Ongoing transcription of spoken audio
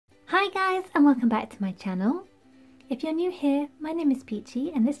Hi guys, and welcome back to my channel. If you're new here, my name is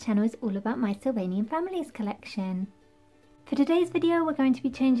Peachy and this channel is all about my Sylvanian families collection. For today's video we're going to be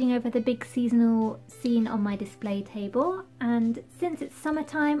changing over the big seasonal scene on my display table, and since it's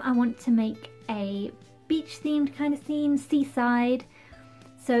summertime I want to make a beach themed kind of scene, seaside.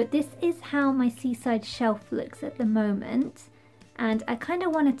 So this is how my seaside shelf looks at the moment, and I kind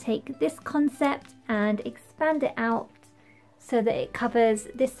of want to take this concept and expand it out so that it covers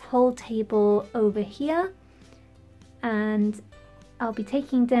this whole table over here, and I'll be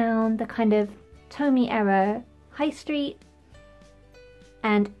taking down the kind of Tomy era high street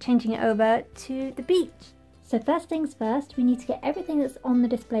and changing it over to the beach. So first things first, we need to get everything that's on the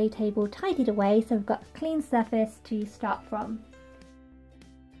display table tidied away so we've got a clean surface to start from.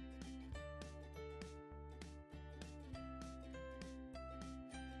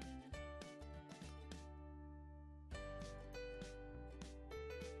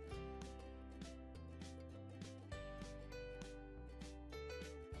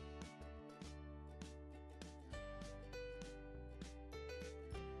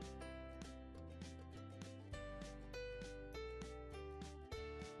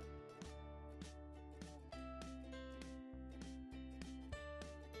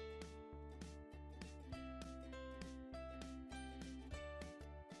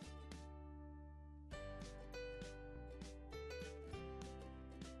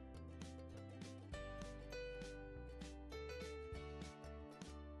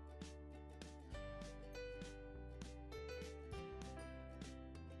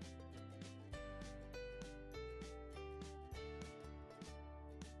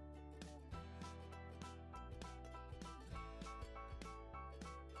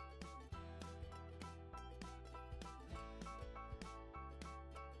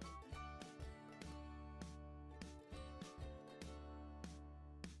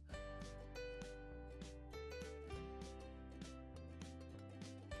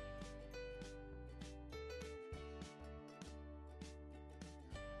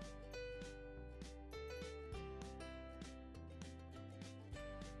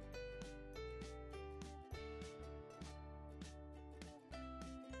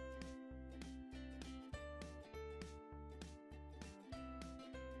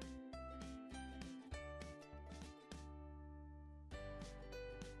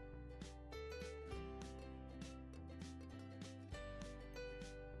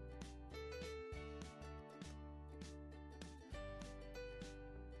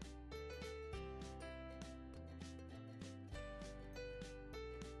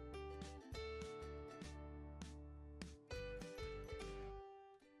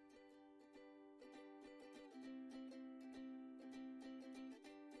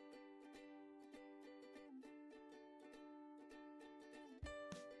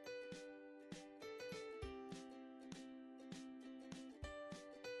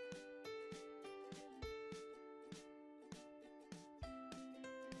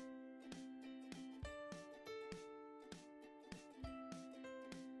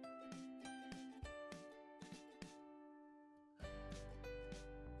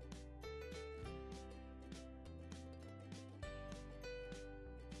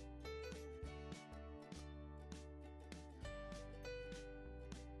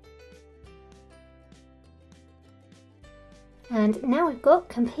 And now we've got a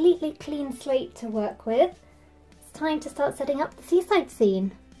completely clean slate to work with, it's time to start setting up the seaside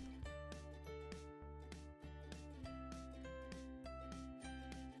scene.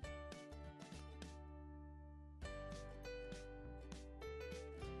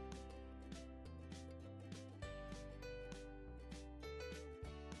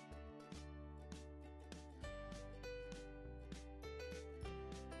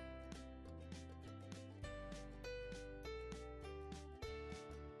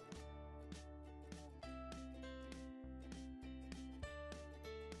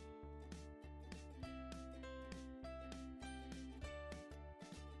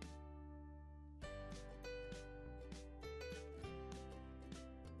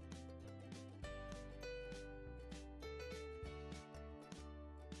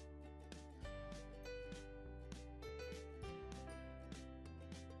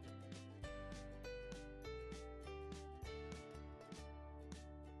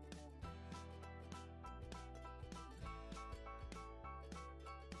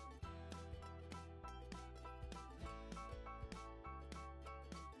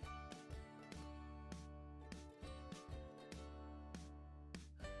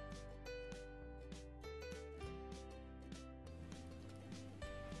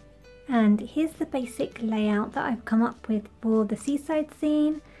 And here's the basic layout that I've come up with for the seaside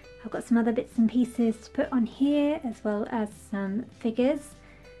scene. I've got some other bits and pieces to put on here as well as some figures.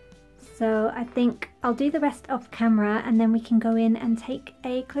 So I think I'll do the rest off camera and then we can go in and take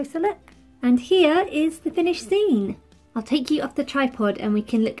a closer look. And here is the finished scene. I'll take you off the tripod and we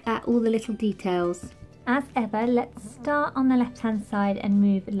can look at all the little details. As ever, let's start on the left hand side and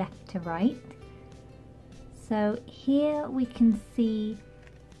move left to right. So here we can see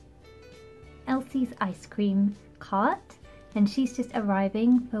Elsie's ice cream cart, and she's just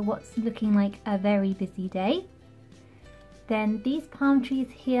arriving for what's looking like a very busy day. Then these palm trees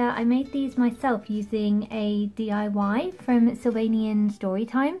here, I made these myself using a DIY from Sylvanian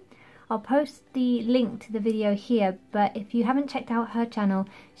Storytime. I'll post the link to the video here, but if you haven't checked out her channel,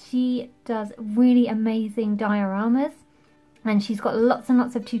 she does really amazing dioramas, and she's got lots and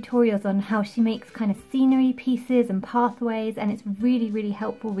lots of tutorials on how she makes kind of scenery pieces and pathways, and it's really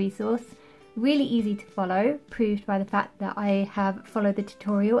helpful resource. Really easy to follow, proved by the fact that I have followed the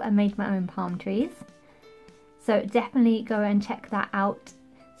tutorial and made my own palm trees. So definitely go and check that out,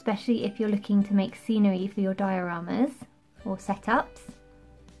 especially if you're looking to make scenery for your dioramas or setups.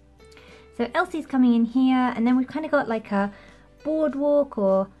 So Elsie's coming in here, and then we've kind of got like a boardwalk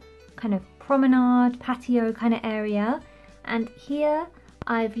or kind of promenade, patio kind of area. And here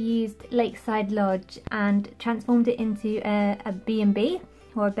I've used Lakeside Lodge and transformed it into a B&B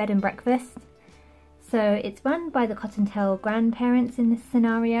or a bed and breakfast. So it's run by the Cottontail grandparents in this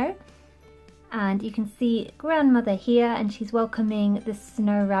scenario. And you can see grandmother here, and she's welcoming the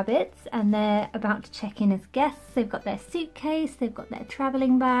snow rabbits, and they're about to check in as guests. They've got their suitcase, they've got their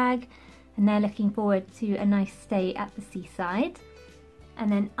travelling bag, and they're looking forward to a nice stay at the seaside.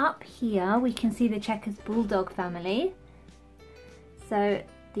 And then up here we can see the Checkers Bulldog family. So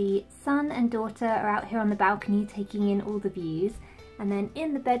the son and daughter are out here on the balcony taking in all the views, and then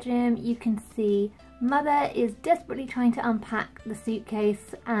in the bedroom you can see Mother is desperately trying to unpack the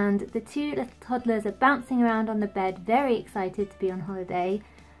suitcase, and the two little toddlers are bouncing around on the bed, very excited to be on holiday.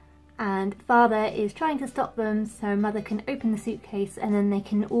 And Father is trying to stop them so Mother can open the suitcase, and then they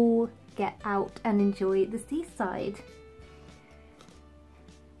can all get out and enjoy the seaside.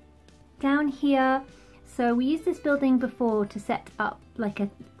 Down here, so we used this building before to set up like a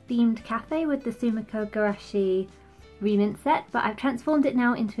themed cafe with the Sumiko Garashi remint set, but I've transformed it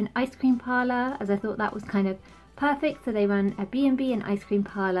now into an ice cream parlour, as I thought that was kind of perfect. So they run a B&B and ice cream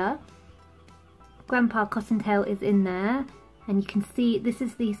parlour. Grandpa Cottontail is in there, and you can see this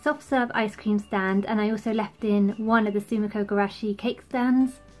is the soft serve ice cream stand, and I also left in one of the Sumiko Garashi cake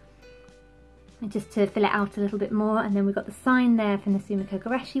stands just to fill it out a little bit more. And then we've got the sign there from the Sumiko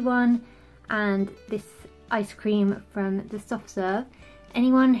Garashi one, and this ice cream from the soft serve.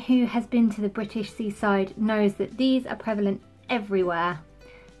 Anyone who has been to the British seaside knows that these are prevalent everywhere,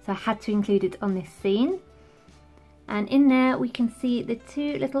 so I had to include it on this scene. And in there we can see the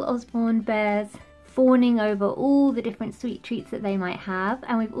two little Osborne bears fawning over all the different sweet treats that they might have.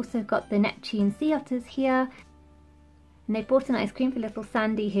 And we've also got the Neptune sea otters here, and they bought an ice cream for little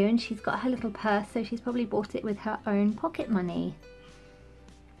Sandy here, and she's got her little purse, so she's probably bought it with her own pocket money.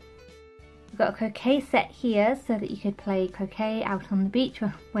 We've got a croquet set here so that you could play croquet out on the beach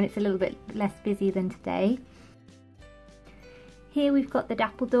when it's a little bit less busy than today. Here we've got the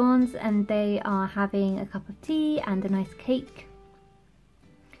Dappledawns, and they are having a cup of tea and a nice cake.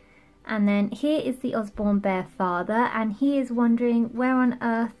 And then here is the Osborne bear father, and he is wondering where on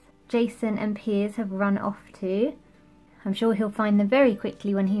earth Jason and Piers have run off to. I'm sure he'll find them very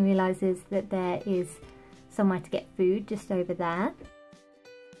quickly when he realises that there is somewhere to get food just over there.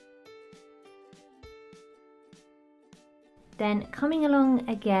 Then coming along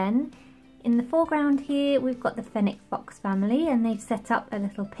again, in the foreground here we've got the Fennec Fox family, and they've set up a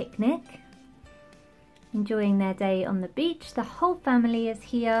little picnic, enjoying their day on the beach. The whole family is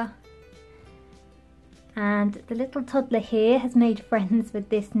here, and the little toddler here has made friends with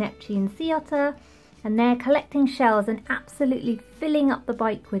this Neptune sea otter, and they're collecting shells and absolutely filling up the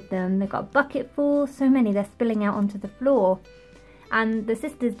bike with them. They've got a bucket full, so many they're spilling out onto the floor, and the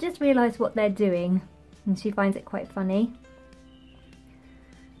sisters just realise what they're doing, and she finds it quite funny.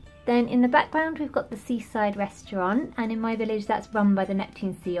 Then in the background we've got the Seaside restaurant, and in my village that's run by the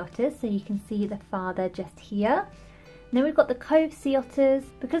Neptune sea otters, so you can see the father just here. And then we've got the Cove sea otters.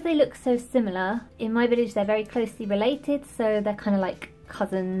 Because they look so similar, in my village they're very closely related, so they're kind of like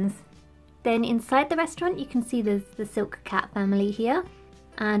cousins. Then inside the restaurant you can see there's the Silk Cat family here,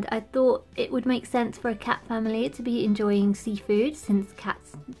 and I thought it would make sense for a cat family to be enjoying seafood, since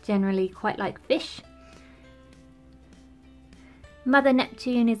cats generally quite like fish. Mother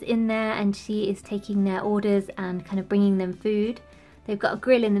Neptune is in there, and she is taking their orders and kind of bringing them food. They've got a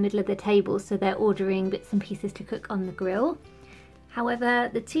grill in the middle of the table, so they're ordering bits and pieces to cook on the grill. However,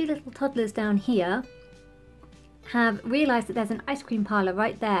 the two little toddlers down here have realised that there's an ice cream parlour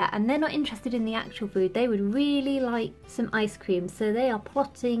right there, and they're not interested in the actual food. They would really like some ice cream, so they are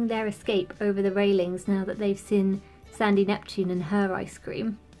plotting their escape over the railings now that they've seen Sandy Neptune and her ice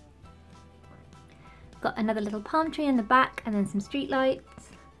cream. Got another little palm tree in the back and then some street lights.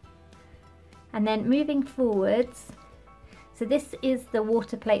 And then moving forwards, so this is the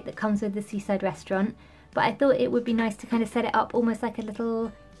water plate that comes with the Seaside restaurant, but I thought it would be nice to kind of set it up almost like a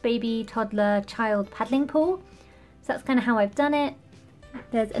little baby, toddler, child paddling pool. So that's kind of how I've done it.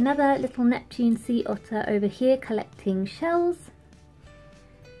 There's another little Neptune sea otter over here collecting shells.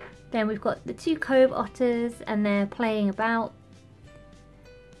 Then we've got the two cove otters and they're playing about.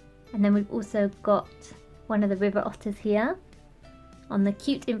 And then we've also got one of the river otters here on the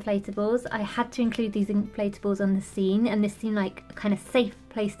cute inflatables. I had to include these inflatables on the scene, and this seemed like a kind of safe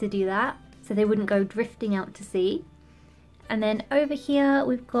place to do that, so they wouldn't go drifting out to sea. And then over here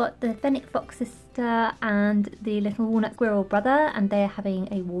we've got the fennec fox sister and the little walnut squirrel brother, and they're having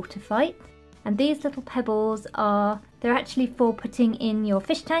a water fight. And these little pebbles they're actually for putting in your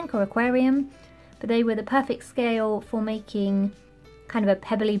fish tank or aquarium, but they were the perfect scale for making kind of a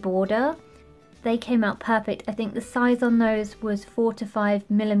pebbly border. They came out perfect. I think the size on those was 4 to 5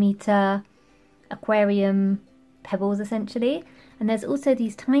 millimeter aquarium pebbles essentially. And there's also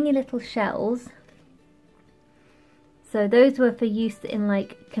these tiny little shells. So those were for use in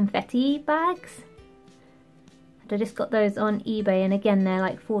like confetti bags. And I just got those on eBay, and again they're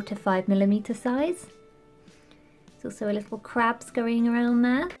like 4 to 5 millimeter size. There's also a little crab scurrying around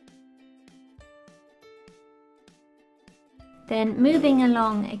there. Then moving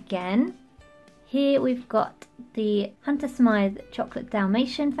along again, here we've got the Hunter Smythe Chocolate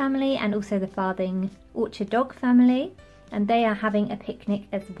Dalmatian family and also the Farthing Orchard Dog family, and they are having a picnic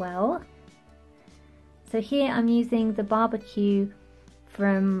as well. So here I'm using the barbecue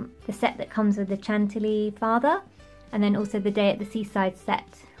from the set that comes with the Chantilly Father, and then also the Day at the Seaside set,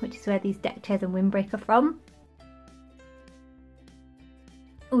 which is where these deck chairs and windbreak are from.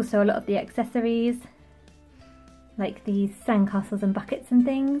 Also a lot of the accessories, like these sandcastles and buckets and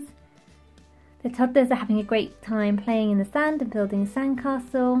things. The toddlers are having a great time playing in the sand and building a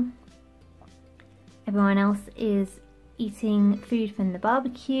sandcastle. Everyone else is eating food from the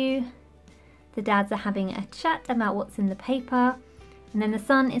barbecue. The dads are having a chat about what's in the paper. And then the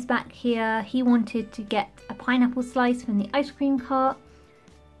son is back here. He wanted to get a pineapple slice from the ice cream cart.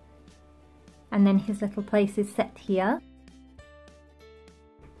 And then his little place is set here.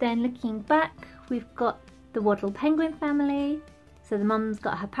 Then looking back, we've got the Waddle Penguin family. So the mum's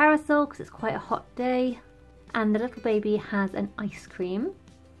got her parasol because it's quite a hot day. And the little baby has an ice cream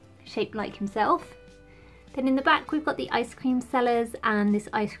shaped like himself. Then in the back we've got the ice cream sellers and this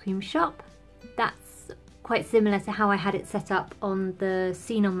ice cream shop. That's quite similar to how I had it set up on the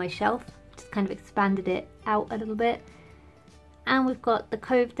scene on my shelf. Just kind of expanded it out a little bit. And we've got the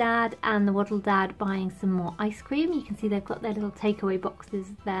Cove Dad and the Waddle Dad buying some more ice cream. You can see they've got their little takeaway boxes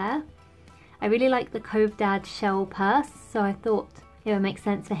there. I really like the Cove Dad shell purse, so I thought it would make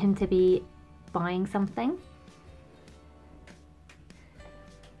sense for him to be buying something.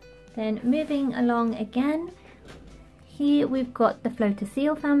 Then moving along again, here we've got the Floater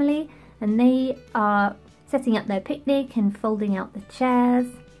Seal family, and they are setting up their picnic and folding out the chairs.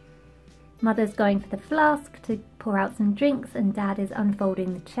 Mother's going for the flask to pour out some drinks, and Dad is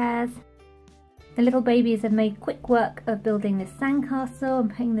unfolding the chairs. The little babies have made quick work of building this sandcastle and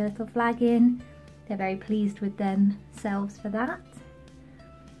putting the little flag in. They're very pleased with themselves for that.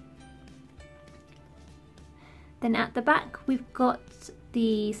 Then at the back we've got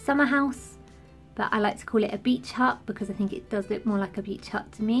the summer house, but I like to call it a beach hut because I think it does look more like a beach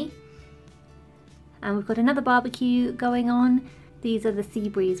hut to me. And we've got another barbecue going on. These are the Sea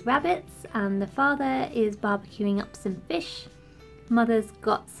Breeze rabbits, and the father is barbecuing up some fish. Mother's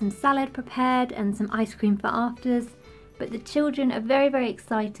got some salad prepared and some ice cream for afters, but the children are very, very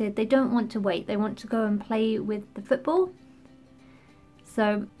excited. They don't want to wait. They want to go and play with the football.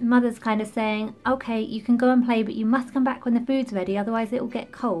 So Mother's kind of saying, okay, you can go and play, but you must come back when the food's ready, otherwise it will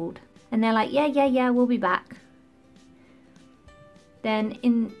get cold. And they're like, yeah, we'll be back. Then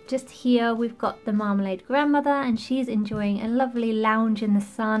in just here we've got the Marmalade grandmother, and she's enjoying a lovely lounge in the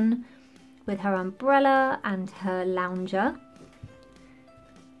sun with her umbrella and her lounger.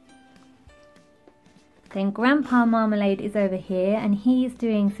 Then Grandpa Marmalade is over here, and he's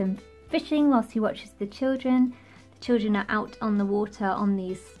doing some fishing whilst he watches the children. The children are out on the water on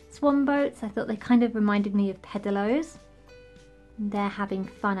these swan boats. I thought they kind of reminded me of pedalos. They're having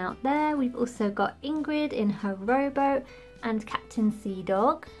fun out there. We've also got Ingrid in her rowboat and Captain Sea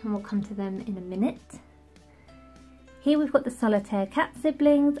Dog, and we'll come to them in a minute. Here we've got the solitaire cat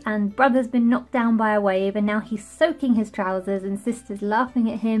siblings, and brother's been knocked down by a wave and now he's soaking his trousers and sister's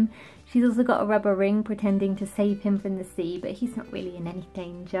laughing at him. She's also got a rubber ring pretending to save him from the sea, but he's not really in any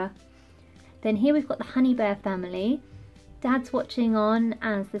danger. Then here we've got the honey bear family. Dad's watching on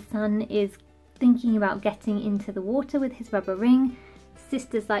as the son is thinking about getting into the water with his rubber ring.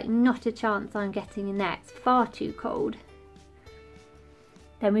 Sister's like, not a chance I'm getting in there, it's far too cold.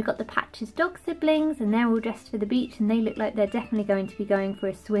 Then we've got the Patches dog siblings, and they're all dressed for the beach and they look like they're definitely going to be going for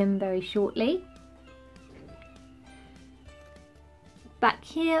a swim very shortly. Back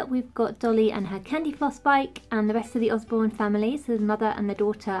here we've got Dolly and her candy floss bike and the rest of the Osborne family, so the mother and the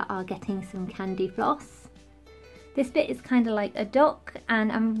daughter are getting some candy floss. This bit is kind of like a dock,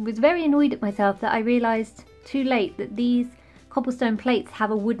 and I was very annoyed at myself that I realised too late that these cobblestone plates have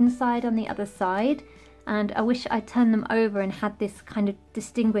a wooden side on the other side, and I wish I'd turned them over and had this kind of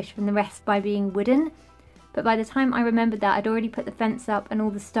distinguished from the rest by being wooden. But by the time I remembered that, I'd already put the fence up and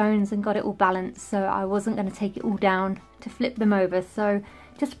all the stones and got it all balanced, so I wasn't going to take it all down to flip them over, so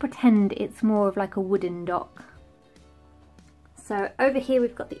just pretend it's more of like a wooden dock. So over here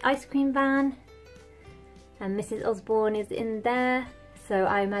we've got the ice cream van, and Mrs. Osborne is in there, so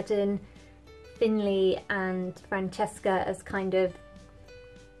I imagine Finley and Francesca as kind of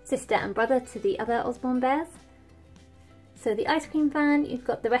sister and brother to the other Osborne bears. So the ice cream van, you've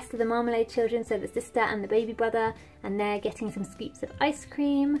got the rest of the marmalade children, so the sister and the baby brother, and they're getting some scoops of ice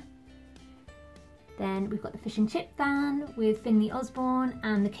cream. Then we've got the fish and chip van with Finley Osborne,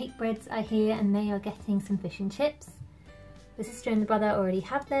 and the cake breads are here and they are getting some fish and chips. The sister and the brother already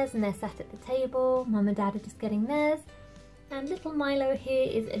have theirs and they're sat at the table. Mum and dad are just getting theirs. And little Milo here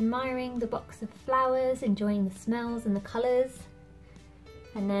is admiring the box of flowers, enjoying the smells and the colours.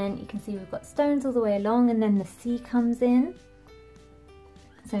 And then you can see we've got stones all the way along, and then the sea comes in.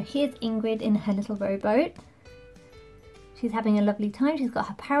 So here's Ingrid in her little rowboat. She's having a lovely time. She's got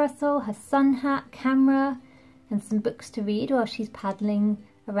her parasol, her sun hat, camera, and some books to read while she's paddling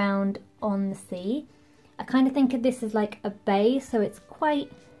around on the sea. I kind of think of this as like a bay, so it's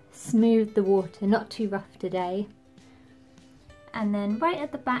quite smooth, the water, not too rough today. And then right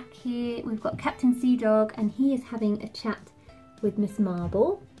at the back here we've got Captain Sea Dog, and he is having a chat with Miss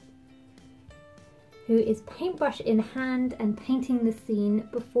Marble, who is paintbrush in hand and painting the scene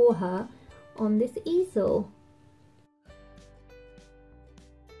before her on this easel.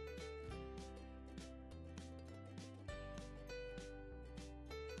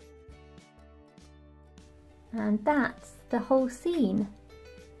 And that's the whole scene.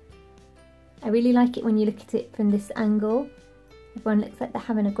 I really like it when you look at it from this angle. Everyone looks like they're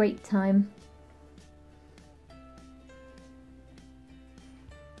having a great time.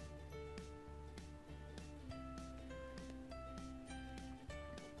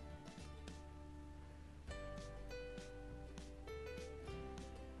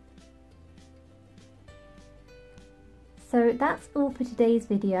 So that's all for today's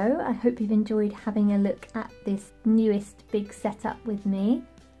video. I hope you've enjoyed having a look at this newest big setup with me.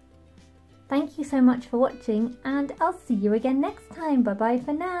 Thank you so much for watching, and I'll see you again next time. Bye bye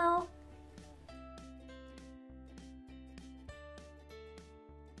for now.